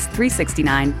was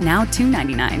 $369, now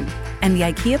 $299. And the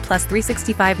IKEA Plus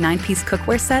 365 9-piece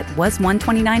cookware set was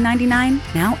 $129.99,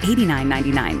 now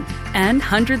 $89.99. And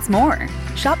hundreds more.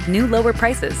 Shop new lower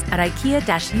prices at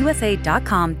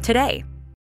IKEA-USA.com today.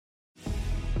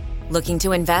 Looking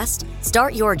to invest?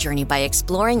 Start your journey by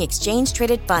exploring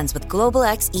exchange-traded funds with Global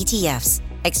X ETFs.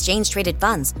 Exchange-traded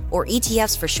funds, or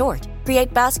ETFs for short,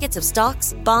 create baskets of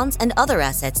stocks, bonds, and other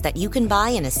assets that you can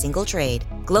buy in a single trade.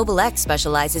 Global X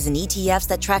specializes in ETFs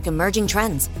that track emerging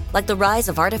trends, like the rise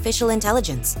of artificial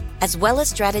intelligence, as well as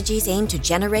strategies aimed to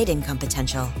generate income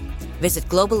potential. Visit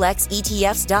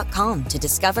globalxetfs.com to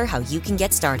discover how you can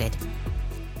get started.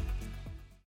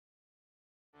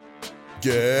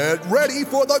 Get ready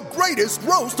for the greatest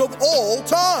roast of all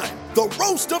time, the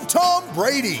Roast of Tom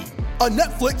Brady, a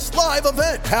Netflix live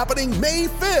event happening May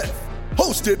 5th.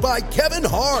 Hosted by Kevin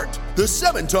Hart, the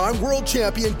 7-time world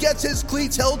champion gets his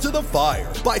cleats held to the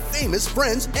fire by famous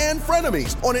friends and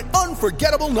frenemies on an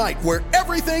unforgettable night where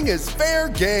everything is fair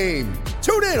game.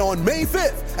 Tune in on May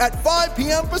 5th at 5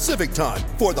 p.m. Pacific time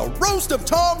for the Roast of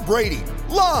Tom Brady,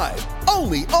 live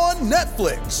only on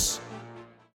Netflix.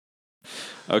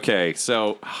 Okay,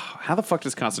 so how the fuck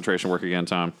does concentration work again,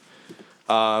 Tom?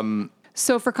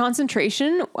 So for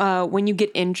concentration, when you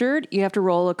get injured, you have to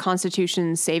roll a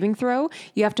Constitution saving throw.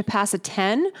 You have to pass a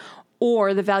 10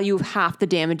 or the value of half the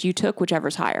damage you took,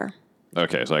 whichever's higher.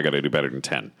 Okay, so I got to do better than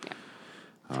 10. Yeah.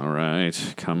 All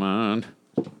right, come on.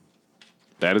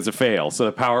 That is a fail. So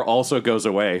the power also goes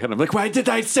away. And I'm like, why did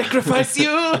I sacrifice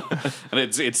you? And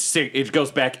it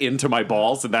goes back into my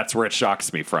balls, and that's where it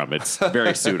shocks me from. It's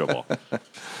very suitable.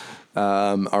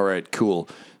 All right, cool.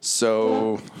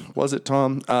 So, was it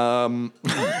Tom?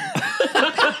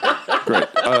 Great.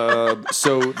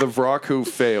 So the Vrock who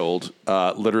failed,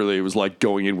 literally was like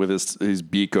going in with his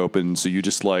beak open. So you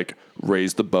just like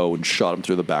raised the bow and shot him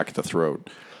through the back of the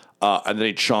throat. And then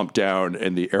he chomped down,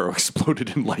 and the arrow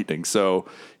exploded in lightning. So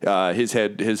his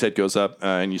head goes up,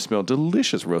 and you smell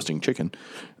delicious roasting chicken.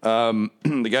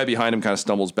 The guy behind him kind of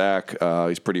stumbles back.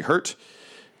 He's pretty hurt.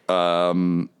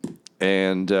 And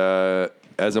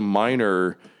as a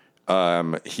miner,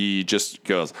 he just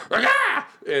goes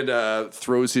and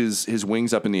throws his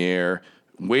wings up in the air,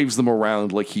 waves them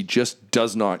around like he just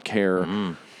does not care.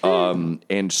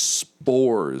 And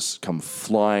spores come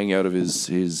flying out of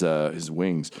his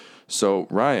wings. So,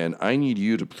 Ryan, I need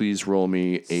you to please roll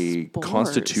me a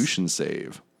Constitution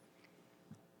save.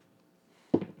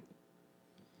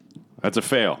 That's a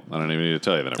fail. I don't even need to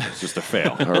tell you the number. It's just a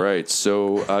fail. All right.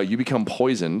 So you become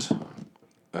poisoned.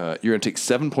 You're going to take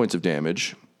 7 points of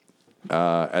damage. You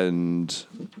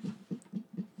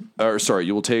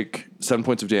will take 7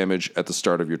 points of damage at the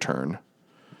start of your turn.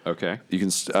 Okay. You can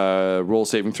roll a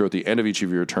saving throw at the end of each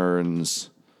of your turns.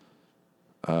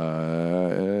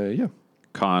 Yeah.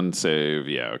 Con save.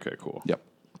 Yeah. Okay, cool. Yep.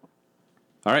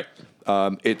 All right.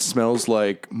 It smells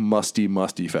like musty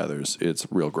feathers. It's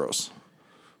real gross.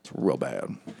 It's real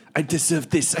bad. I deserve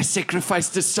this. I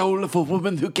sacrificed the soul of a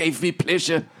woman who gave me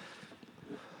pleasure.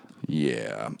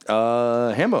 Yeah.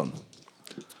 Hambone.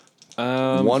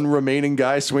 One remaining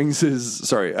guy swings his.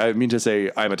 Sorry, I mean to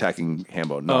say I'm attacking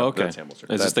Hambo. No, okay. That's Hambo's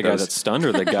turn. Is this the guy that's stunned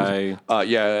or the guy?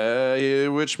 Yeah,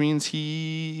 which means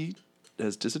he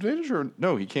has disadvantage or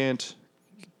no, he can't.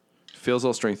 Fails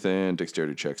all strength and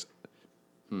dexterity checks.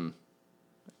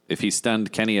 If he's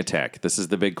stunned, can he attack? This is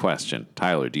the big question.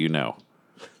 Tyler, do you know?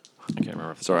 I can't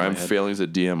remember. Sorry, I'm failing as a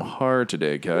DM hard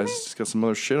today, guys. Just got some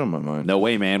other shit on my mind. No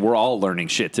way, man. We're all learning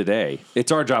shit today.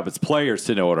 It's our job as players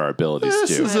to know what our abilities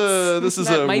do. This is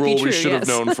a rule we should have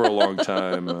known for a long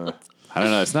time. I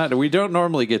don't know. It's not. We don't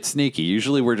normally get sneaky.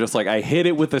 Usually, we're just like, I hit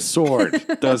it with a sword.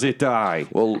 Does it die?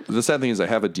 Well, the sad thing is, I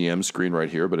have a DM screen right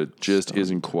here, but it just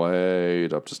isn't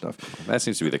quite up to snuff. That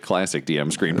seems to be the classic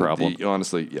DM screen problem.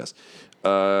 Honestly, yes.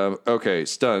 Okay,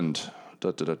 stunned.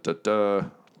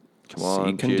 Come on,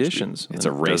 Seeing conditions. It's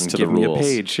a race to the give me rules. a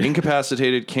page.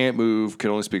 Incapacitated, can't move, can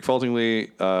only speak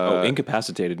falteringly.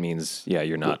 Incapacitated means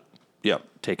you're not. Yep.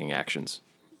 Taking actions.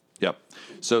 Yep.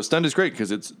 So stunned is great because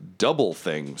it's double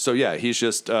thing. So yeah, he's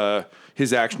just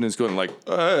his action is going like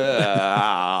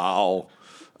ow.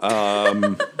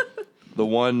 The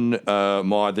one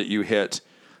mod that you hit,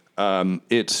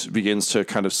 it begins to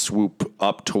kind of swoop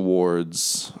up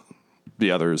towards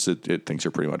the others. It thinks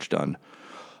you're pretty much done.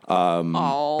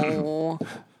 Oh.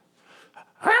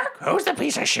 Who's the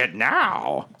piece of shit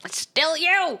now? It's still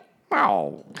you.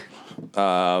 Oh.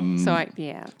 So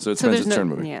So it spends its turn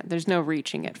moving. Yeah, there's no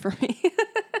reaching it for me.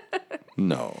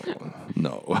 No.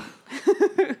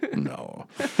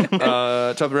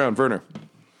 Top of the round, Werner.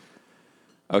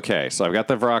 Okay, so I've got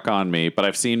the Vrock on me, but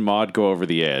I've seen Maud go over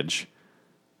the edge.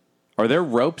 Are there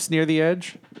ropes near the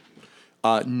edge?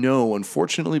 No,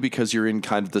 unfortunately, because you're in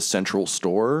kind of the central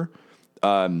store.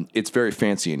 It's very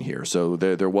fancy in here, so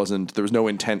there was no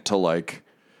intent to like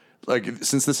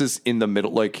since this is in the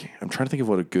middle. Like I'm trying to think of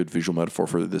what a good visual metaphor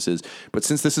for this is, but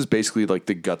since this is basically like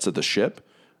the guts of the ship,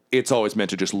 it's always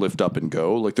meant to just lift up and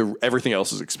go. Like everything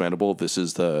else is expandable. This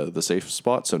is the safe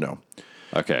spot, so no.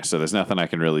 Okay, so there's nothing I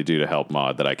can really do to help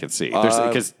Maud that I can see.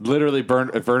 Because literally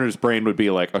Werner's brain would be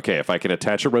like, okay, if I can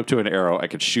attach a rope to an arrow, I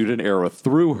could shoot an arrow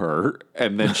through her,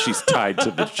 and then she's tied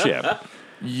to the ship.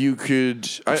 You could...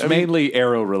 It's mainly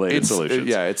arrow-related solutions.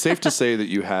 Yeah, it's safe to say that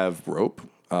you have rope,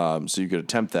 so you could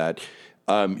attempt that.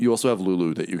 You also have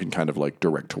Lulu that you can kind of like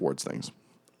direct towards things.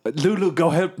 Lulu, go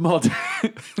help Maud.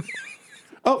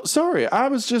 Oh, sorry. I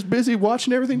was just busy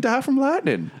watching everything die from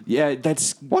lightning. Yeah,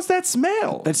 What's that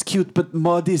smell? that's cute, but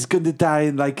Maud is gonna die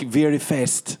like very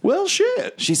fast. Well,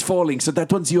 shit. She's falling, so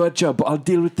that one's your job. I'll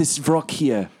deal with this rock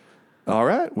here. All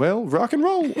right. Well, rock and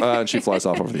roll. And she flies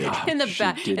off over the edge. In the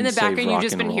background, you've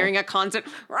just been hearing a constant.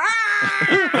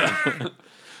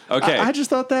 Okay. I just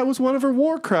thought that was one of her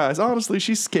war cries. Honestly,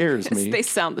 she scares me. They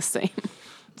sound the same.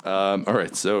 All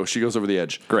right. So she goes over the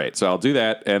edge. Great. So I'll do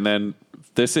that, and then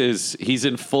he's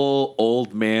in full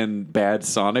old man bad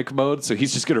Sonic mode, so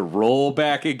he's just going to roll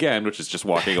back again, which is just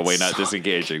walking away, not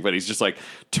disengaging, but he's just like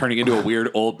turning into a weird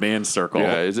old man circle.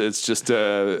 Yeah, it's just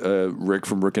Rick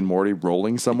from Rick and Morty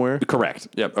rolling somewhere. Correct.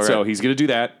 Yep. All So right. he's going to do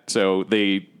that. So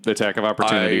the attack of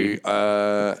opportunity.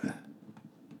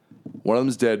 One of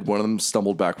them's dead. One of them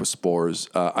stumbled back with spores.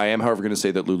 I am, however, going to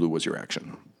say that Lulu was your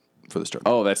action for this turn.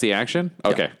 Oh, that's the action?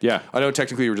 Okay, yeah. I know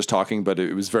technically you were just talking, but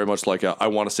it was very much like I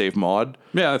want to save Maud.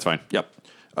 Yeah, that's fine. Yep.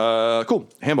 Cool.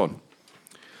 Hambone.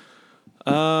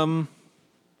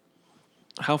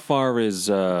 How far is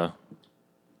Werner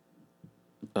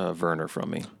from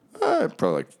me?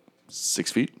 Probably like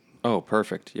 6 feet. Oh,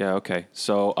 perfect. Yeah, okay.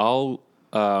 So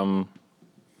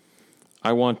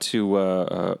I want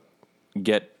to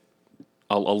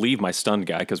I'll leave my stunned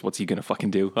guy, because what's he going to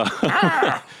fucking do?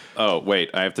 Oh, wait.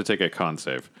 I have to take a con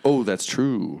save. Oh, that's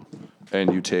true.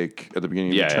 And you take, at the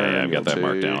beginning of your turn... Yeah, I've got that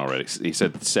marked down already. He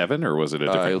said 7, or was it a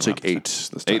different You'll take amount? 8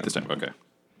 this time. 8 this time, okay.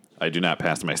 I do not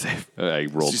pass my save. I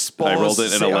rolled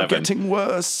it in They are 11. getting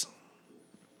worse.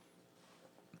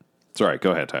 Sorry,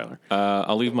 go ahead, Tyler.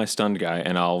 I'll leave my stunned guy,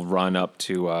 and I'll run up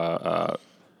to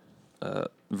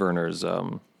Werner's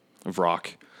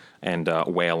Vrock and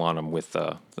wail on him with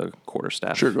the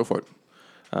quarterstaff. Sure, go for it.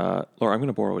 Laura, I'm going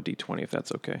to borrow a D20 if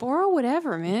that's okay. Borrow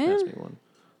whatever, man. Pass me one.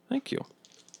 Thank you.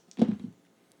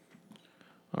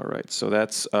 All right, so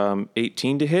that's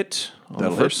 18 to hit on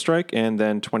That'll the first hit. strike, and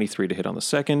then 23 to hit on the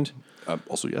second.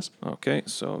 Also, yes. Okay,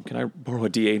 so can I borrow a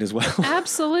D8 as well?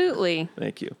 Absolutely.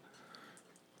 Thank you.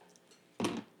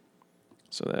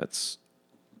 So that's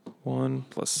 1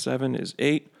 plus 7 is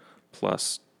 8,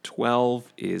 plus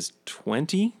 12 is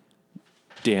 20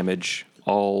 damage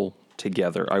all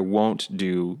together. I won't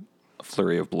do a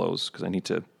flurry of blows because I need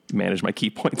to manage my key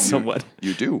points somewhat.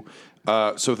 You do.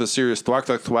 So with a serious thwack,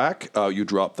 you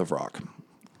drop the Vrock.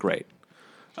 Great.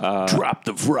 Drop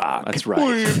the rock. That's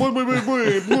right.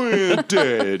 Wait,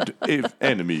 dead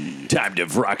enemy. Time to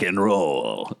rock and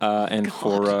roll. And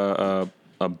for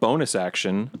a bonus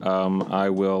action, I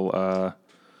will.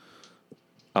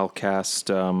 I'll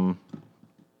cast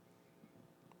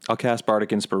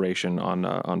Bardic Inspiration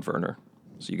on Werner,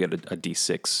 so you get a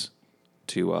D6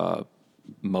 to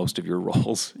most of your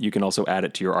rolls. You can also add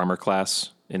it to your armor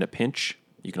class in a pinch.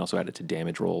 You can also add it to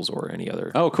damage rolls or any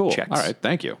other. Oh, cool! Checks. All right,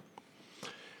 thank you.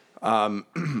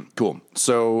 Cool.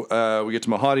 So we get to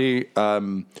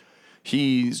Mahadi.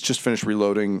 He's just finished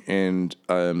reloading, and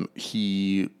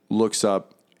he looks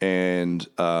up and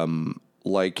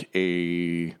like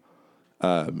a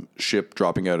ship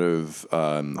dropping out of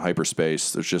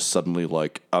hyperspace, there's just suddenly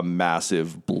like a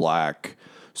massive black,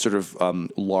 sort of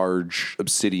large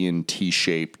obsidian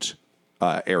T-shaped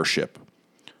airship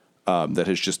that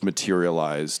has just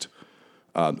materialized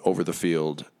over the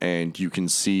field, and you can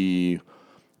see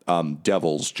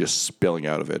devils just spilling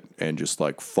out of it and just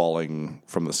like falling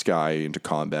from the sky into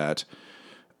combat.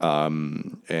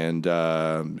 And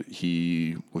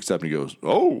he looks up and he goes,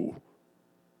 "Oh,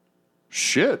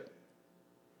 shit.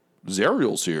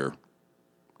 Zariel's here."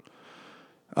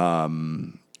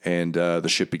 And the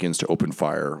ship begins to open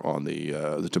fire on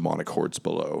the demonic hordes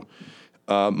below.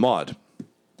 Maud,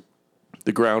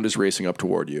 the ground is racing up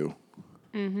toward you.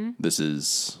 Mm-hmm. This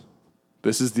is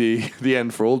the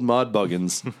end for old Maud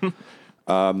Buggins.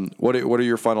 What are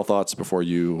your final thoughts before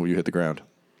you hit the ground?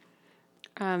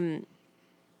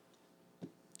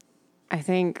 I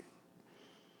think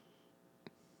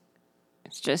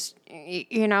it's just,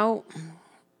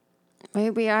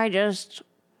 maybe I just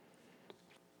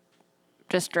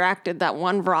distracted that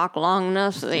one Vrock long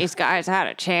enough so these guys had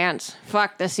a chance.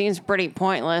 Fuck, this seems pretty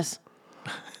pointless.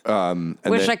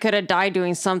 Wish I could have died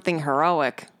doing something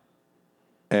heroic.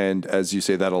 And as you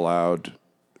say that aloud,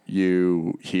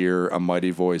 you hear a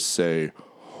mighty voice say,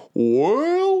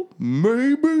 "Well,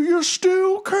 maybe you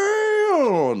still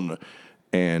can."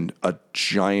 And a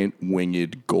giant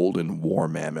winged golden war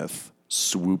mammoth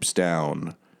swoops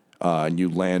down, and you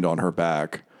land on her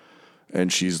back,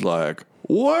 and she's like,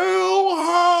 "Well,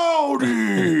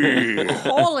 howdy."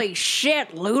 Holy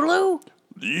shit, Lulu?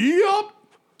 Yup,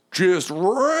 just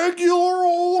regular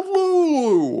old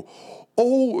Lulu.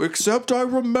 Oh, except I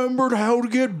remembered how to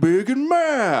get big and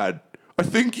mad. I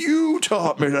think you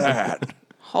taught me that.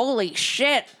 Holy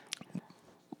shit.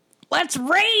 Let's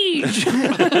rage! And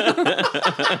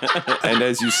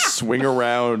as you swing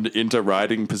around into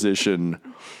riding position,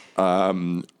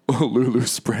 Lulu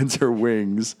spreads her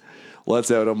wings,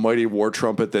 lets out a mighty war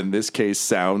trumpet that in this case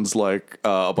sounds like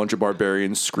a bunch of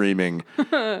barbarians screaming.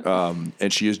 And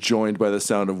she is joined by the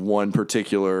sound of one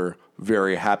particular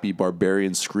very happy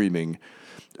barbarian screaming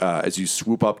as you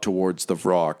swoop up towards the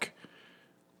Vrock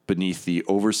beneath the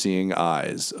overseeing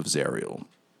eyes of Zariel.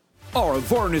 Our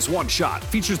Avernus One Shot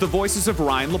features the voices of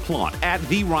Ryan LaPlante at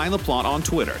the Ryan LaPlante on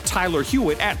Twitter, Tyler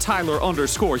Hewitt at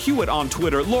Tyler_Hewitt on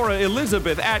Twitter, Laura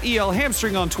Elizabeth at EL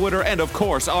Hamstring on Twitter, and of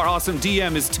course, our awesome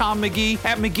DM is Tom McGee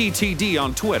at McGeeTD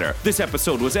on Twitter. This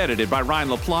episode was edited by Ryan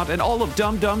LaPlante, and all of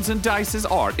Dum Dums and Dice's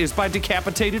art is by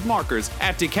Decapitated Markers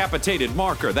at Decapitated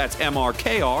Marker, that's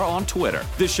MRKR on Twitter.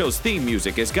 This show's theme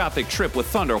music is Gothic Trip with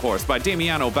Thunder Horse by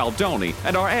Damiano Baldoni,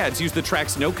 and our ads use the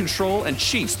tracks No Control and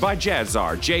Chiefs by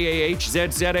Jazzar, JAHZZAR,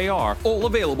 all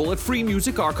available at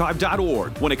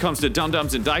freemusicarchive.org. When it comes to Dum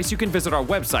Dums and Dice, you can visit our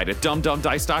website at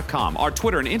dumdumdice.com, our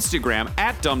Twitter and Instagram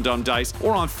at dumdumdice,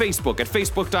 or on Facebook at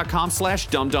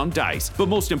facebook.com/dumdumdice. But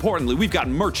most importantly, we've got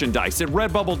merchandise at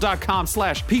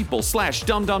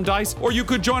redbubble.com/people/dumdumdice, or you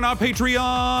could join our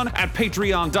Patreon at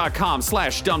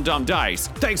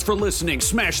patreon.com/dumdumdice. Thanks for listening.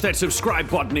 Smash that subscribe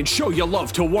button and show your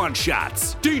love to One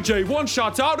Shots. DJ One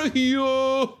Shots out of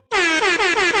here.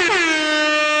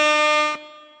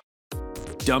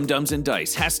 Dum Dums and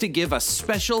Dice has to give a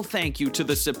special thank you to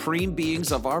the supreme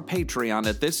beings of our Patreon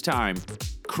at this time: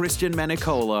 Christian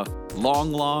Menicola,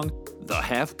 Long, the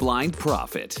Half-Blind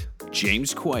Prophet,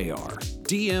 James Cuellar,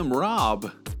 DM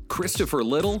Rob, Christopher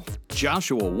Little,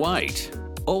 Joshua White,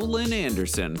 Olin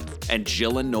Anderson, and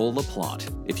Jill and Noel LaPlante.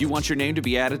 If you want your name to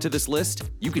be added to this list,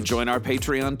 you can join our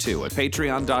Patreon too at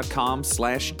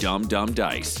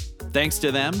patreon.com/dumdumdice. Thanks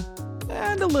to them,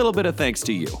 and a little bit of thanks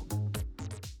to you.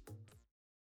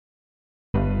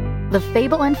 The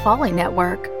Fable and Folly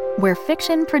Network, where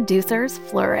fiction producers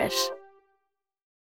flourish.